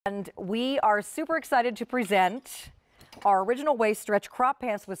And we are super excited to present our original waist stretch crop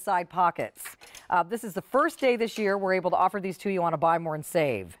pants with side pockets. This is the first day this year we're able to offer these to you on a buy more and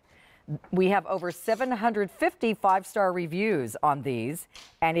save. We have over 750 five-star reviews on these,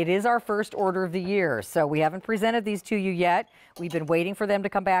 and it is our first order of the year. So we haven't presented these to you yet. We've been waiting for them to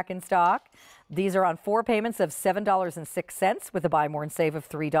come back in stock. These are on 4 payments of $7.06 with a buy more and save of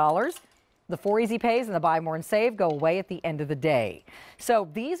 $3. The 4 easy pays and the buy more and save go away at the end of the day. So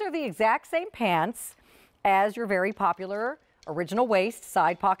these are the exact same pants as your very popular original waist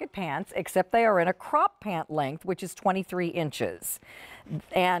side pocket pants, except they are in a crop pant length, which is 23 inches.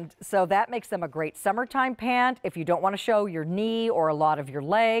 And so that makes them a great summertime pant. If you don't want to show your knee or a lot of your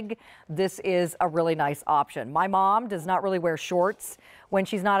leg, this is a really nice option. My mom does not really wear shorts when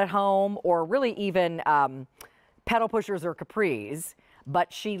she's not at home, or really even pedal pushers or capris.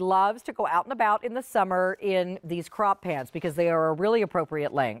 But she loves to go out and about in the summer in these crop pants because they are a really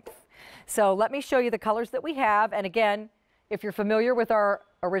appropriate length. So let me show you the colors that we have. And again, if you're familiar with our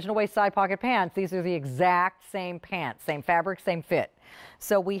original waist side pocket pants, these are the exact same pants, same fabric, same fit.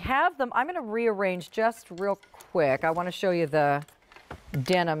 So we have them. I'm going to rearrange just real quick. I want to show you the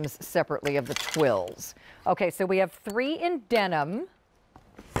denims separately of the twills. Okay, so we have 3 in denim.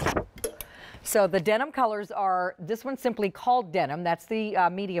 So the denim colors are, this one's simply called denim. That's the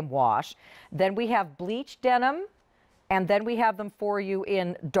medium wash. Then we have bleach denim, and then we have them for you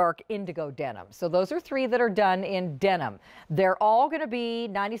in dark indigo denim. So those are 3 that are done in denim. They're all going to be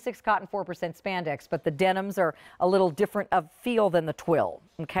 96 cotton, 4% spandex, but the denims are a little different of feel than the twill,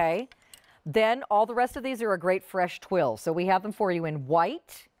 okay? Then all the rest of these are a great fresh twill. So we have them for you in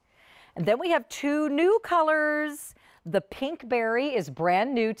white. And then we have 2 new colors. The pink berry is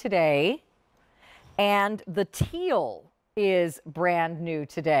brand new today. And the teal is brand new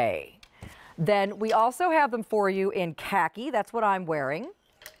today. Then we also have them for you in khaki. That's what I'm wearing.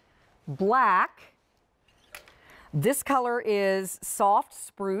 Black. This color is soft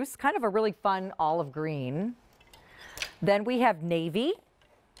spruce, kind of a really fun olive green. Then we have navy.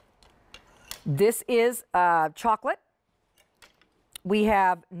 This is chocolate. We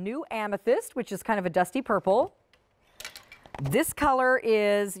have new amethyst, which is kind of a dusty purple. This color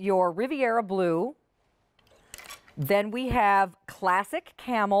is your Riviera blue. Then we have classic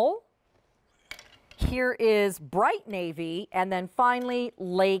camel. Here is bright navy, and then finally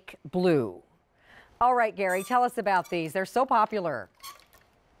lake blue. All right, Gary, tell us about these. They're so popular.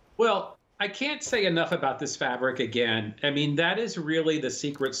 Well, I can't say enough about this fabric again. I mean, that is really the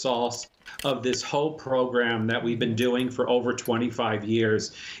secret sauce of this whole program that we've been doing for over 25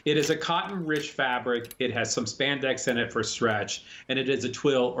 years. It is a cotton-rich fabric. It has some spandex in it for stretch, and it is a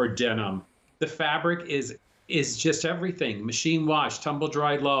twill or denim. The fabric is just everything. Machine wash, tumble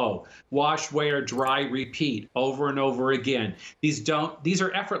dry low, wash, wear, dry, repeat over and over again. These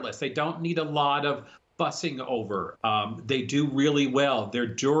are effortless. They don't need a lot of fussing over. They do really well. They're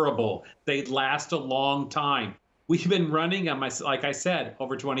durable. They last a long time. We've been running them, like I said,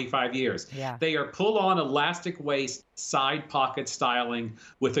 over 25 years. Yeah. They are pull-on elastic waist, side pocket styling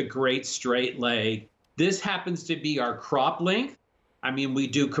with a great straight leg. This happens to be our crop length. I mean, we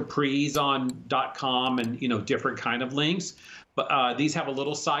do capris on .com and, different kind of links, but these have a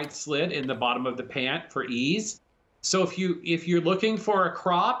little side slit in the bottom of the pant for ease. So if you're looking for a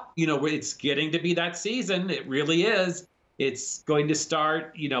crop, it's getting to be that season. It really is. It's going to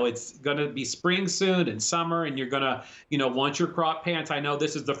start, it's going to be spring soon and summer, and you're going to, want your crop pants. I know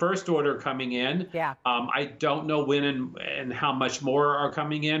this is the first order coming in. Yeah. I don't know when and how much more are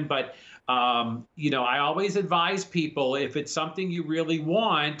coming in, but I always advise people, if it's something you really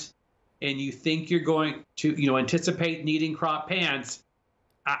want and you think you're going to, anticipate needing crop pants,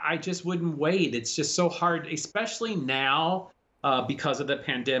 I just wouldn't wait. It's just so hard, especially now because of the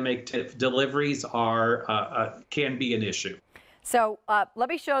pandemic. Deliveries can be an issue. So let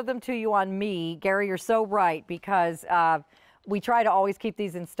me show them to you on me. Gary, you're so right, because we try to always keep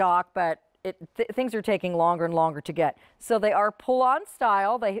these in stock, but things are taking longer and longer to get. So they are pull-on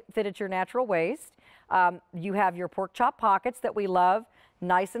style. They fit at your natural waist. You have your pork chop pockets that we love,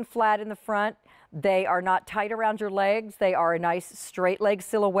 nice and flat in the front. They are not tight around your legs. They are a nice straight leg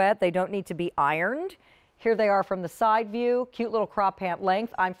silhouette. They don't need to be ironed. Here they are from the side view. Cute little crop pant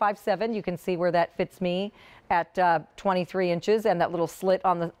length. I'm 5'7". You can see where that fits me at 23 inches, and that little slit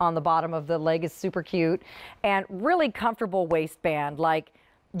on the bottom of the leg is super cute, and really comfortable waistband. Like,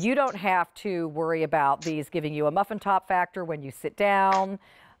 you don't have to worry about these giving you a muffin top factor when you sit down.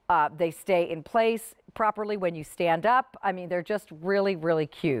 They stay in place properly when you stand up. I mean, they're just really, really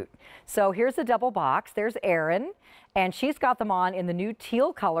cute. So here's a double box. There's Erin, and she's got them on in the new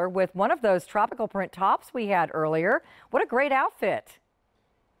teal color with one of those tropical print tops we had earlier. What a great outfit.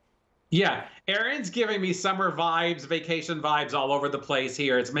 Yeah, Erin's giving me summer vibes, vacation vibes all over the place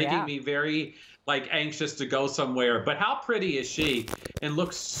here. It's making Yeah. me very like anxious to go somewhere. But how pretty is she? And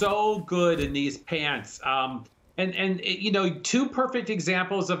looks so good in these pants. You know, two perfect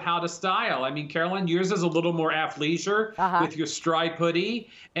examples of how to style. I mean, Carolyn, yours is a little more athleisure Uh-huh. with your stripe hoodie,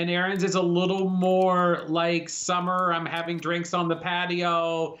 and Erin's is a little more like summer. I'm having drinks on the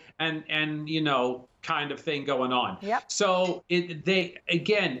patio, and you know, kind of thing going on. Yep. So they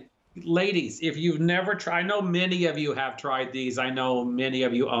again, ladies, if you've never tried, I know many of you have tried these. I know many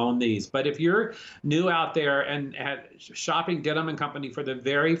of you own these. But if you're new out there and shopping Denim & Company for the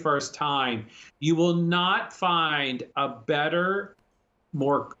very first time, you will not find a better,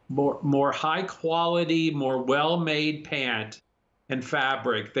 more high quality, more well-made pant and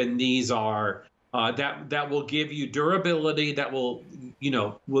fabric than these are. That will give you durability. That will, you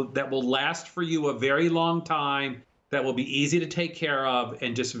know, that will last for you a very long time. That will be easy to take care of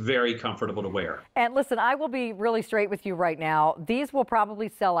and just very comfortable to wear. And listen, I will be really straight with you right now. These will probably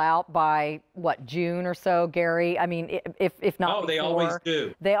sell out by what, June or so, Gary? I mean, if not before. They always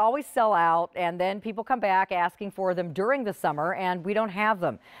do. They always sell out, and then people come back asking for them during the summer, and we don't have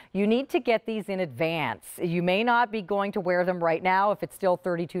them. You need to get these in advance. You may not be going to wear them right now if it's still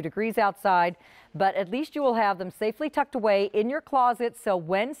 32 degrees outside, but at least you will have them safely tucked away in your closet, so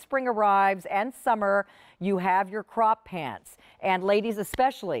when spring arrives and summer, you have your crop pants. And ladies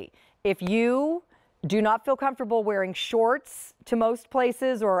especially, if you do not feel comfortable wearing shorts to most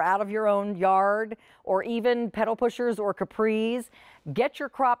places or out of your own yard or even pedal pushers or capris, get your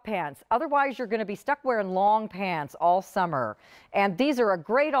crop pants. Otherwise, you're going to be stuck wearing long pants all summer. And these are a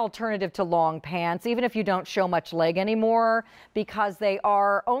great alternative to long pants, even if you don't show much leg anymore, because they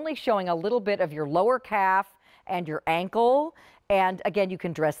are only showing a little bit of your lower calf and your ankle. And again, you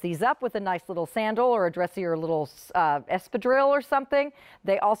can dress these up with a nice little sandal or a dressier little espadrille or something.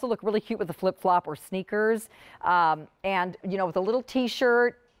 They also look really cute with a flip-flop or sneakers. And, you know, with a little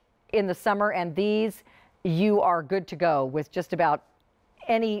t-shirt in the summer and these, you are good to go with just about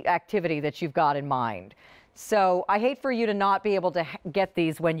any activity that you've got in mind. So I hate for you to not be able to get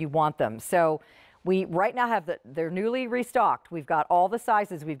these when you want them. So we right now have they're newly restocked. We've got all the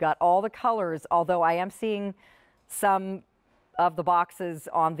sizes. We've got all the colors, although I am seeing some of the boxes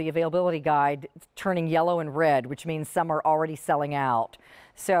on the availability guide turning yellow and red, which means some are already selling out.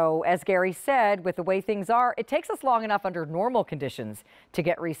 So as Gary said, with the way things are, it takes us long enough under normal conditions to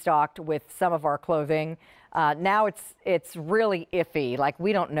get restocked with some of our clothing. Now it's really iffy. Like,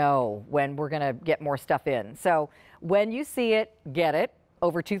 we don't know when we're going to get more stuff in. So when you see it, get it.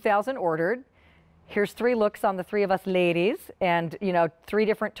 Over 2,000 ordered. Here's 3 looks on the 3 of us ladies, and, you know, 3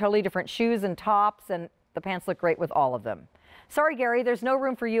 totally different shoes and tops, and the pants look great with all of them. Sorry, Gary, there's no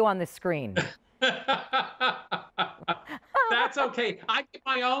room for you on this screen. That's okay. I get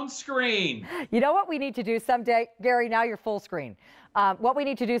my own screen. You know what we need to do someday? Gary, now you're full screen. What we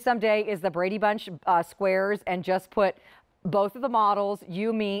need to do someday is the Brady Bunch squares and just put both of the models,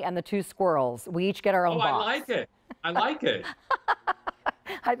 you, me, and the 2 squirrels. We each get our own box. I like it. I like it.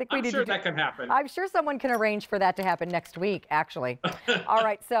 I think I'm sure that can happen. I'm sure someone can arrange for that to happen next week, actually. All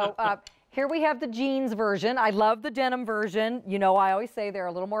right, so here we have the jeans version. I love the denim version. You know, I always say they're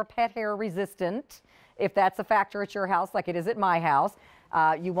a little more pet hair resistant, if that's a factor at your house like it is at my house.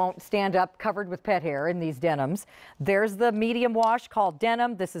 You won't stand up covered with pet hair in these denims. There's the medium wash called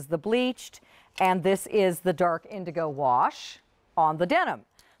denim. This is the bleached, and this is the dark indigo wash on the denim.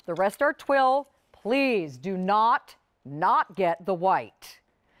 The rest are twill. Please do not get the white.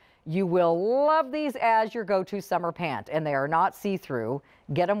 You will love these as your go-to summer pant, and they are not see-through.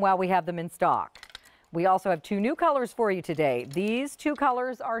 Get them while we have them in stock. We also have 2 new colors for you today. These 2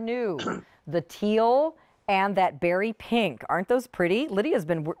 colors are new, the teal and that berry pink. Aren't those pretty? Lydia's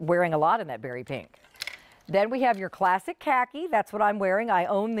been wearing a lot in that berry pink. Then we have your classic khaki. That's what I'm wearing. I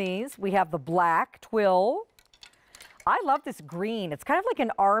own these. We have the black twill. I love this green. It's kind of like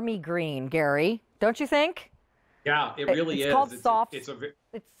an army green, Gary. Don't you think? Yeah, it really is. It's called soft. It's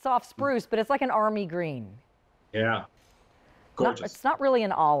soft spruce, but it's like an army green. Yeah, gorgeous. It's not really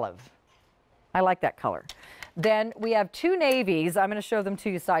an olive. I like that color. Then we have 2 navies. I'm going to show them to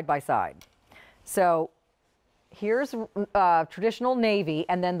you side by side. So here's traditional navy,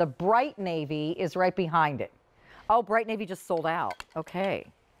 and then the bright navy is right behind it. Oh, bright navy just sold out. Okay.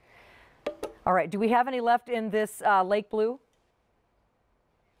 All right. Do we have any left in this lake blue?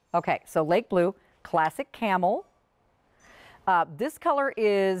 Okay. So lake blue, classic camel. This color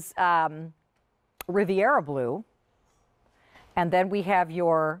is Riviera blue. And then we have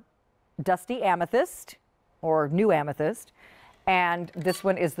your dusty amethyst or new amethyst. And this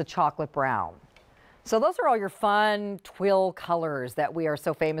one is the chocolate brown. So those are all your fun twill colors that we are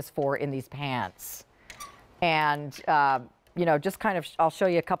so famous for in these pants. And, you know, just kind of, I'll show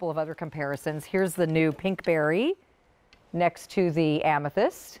you a couple of other comparisons. Here's the new pink berry next to the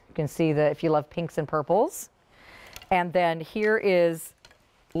amethyst. You can see that if you love pinks and purples. And then here is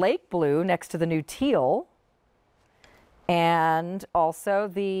lake blue next to the new teal. And also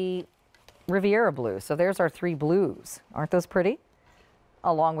the Riviera blue. So there's our three blues. Aren't those pretty?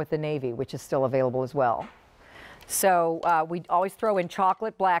 Along with the navy, which is still available as well. So we always throw in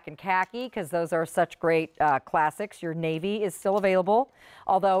chocolate, black, and khaki because those are such great classics. Your navy is still available,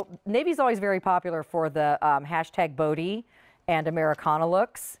 although navy's always very popular for the hashtag Bodie and Americana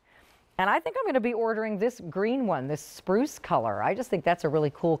looks. And I think I'm going to be ordering this green one, this spruce color. I just think that's a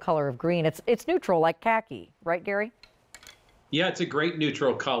really cool color of green. It's neutral like khaki, right, Gary? Yeah, it's a great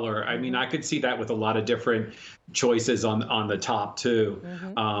neutral color. I mean, I could see that with a lot of different choices on the top too.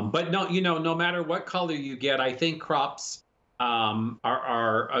 But no, you know, no matter what color you get, I think crops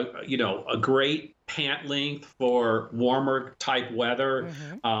are you know, a great pant length for warmer type weather.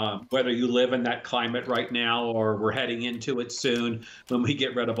 Whether you live in that climate right now or we're heading into it soon when we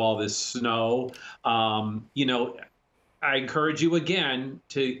get rid of all this snow. You know, I encourage you again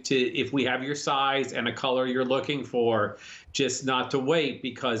to if we have your size and a color you're looking for, just not to wait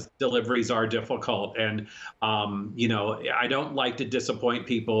because deliveries are difficult. And, you know, I don't like to disappoint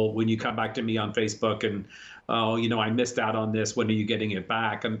people when you come back to me on Facebook and, oh, you know, I missed out on this. When are you getting it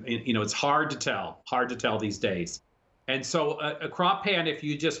back? And you know, it's hard to tell these days. And so a crop pant, if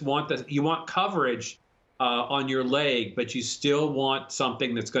you just want you want coverage on your leg, but you still want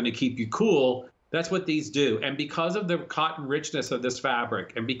something that's going to keep you cool. That's what these do. And because of the cotton richness of this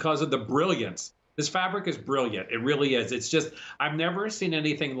fabric and because of the brilliance, this fabric is brilliant. It really is. It's just, I've never seen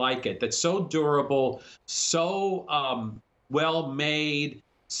anything like it that's so durable, so well made,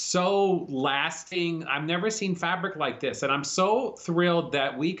 so lasting. I've never seen fabric like this. And I'm so thrilled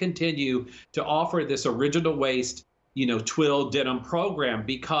that we continue to offer this original waist, you know, twill denim program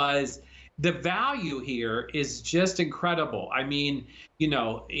because the value here is just incredible. I mean, you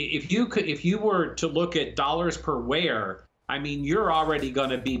know, if you were to look at dollars per wear, I mean, you're already going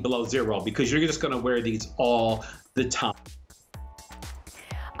to be below zero because you're just going to wear these all the time.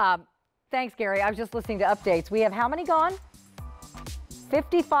 Thanks, Gary. I was just listening to updates. We have how many gone?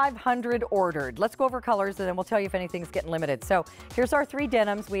 5,500 ordered. Let's go over colors and then we'll tell you if anything's getting limited. So here's our three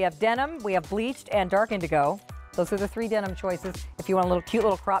denims. We have denim, we have bleached, and dark indigo. Those are the three denim choices if you want a little cute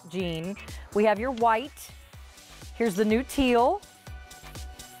little crop jean. We have your white. Here's the new teal.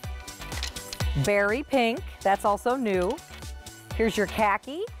 Berry pink, that's also new. Here's your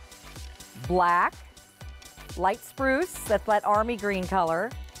khaki, black, light spruce, that's that army green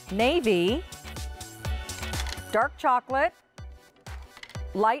color, navy, dark chocolate,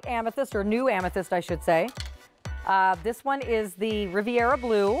 light amethyst, or new amethyst, I should say. This one is the Riviera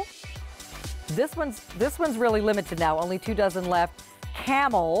blue. This one's really limited now, only 2 dozen left.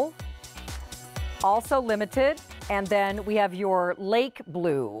 Camel, also limited. And then we have your lake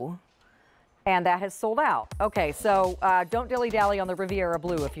blue, and that has sold out. Okay, so don't dilly-dally on the Riviera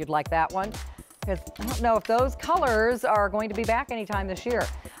blue if you'd like that one, because I don't know if those colors are going to be back anytime this year.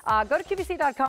 Go to QVC.com.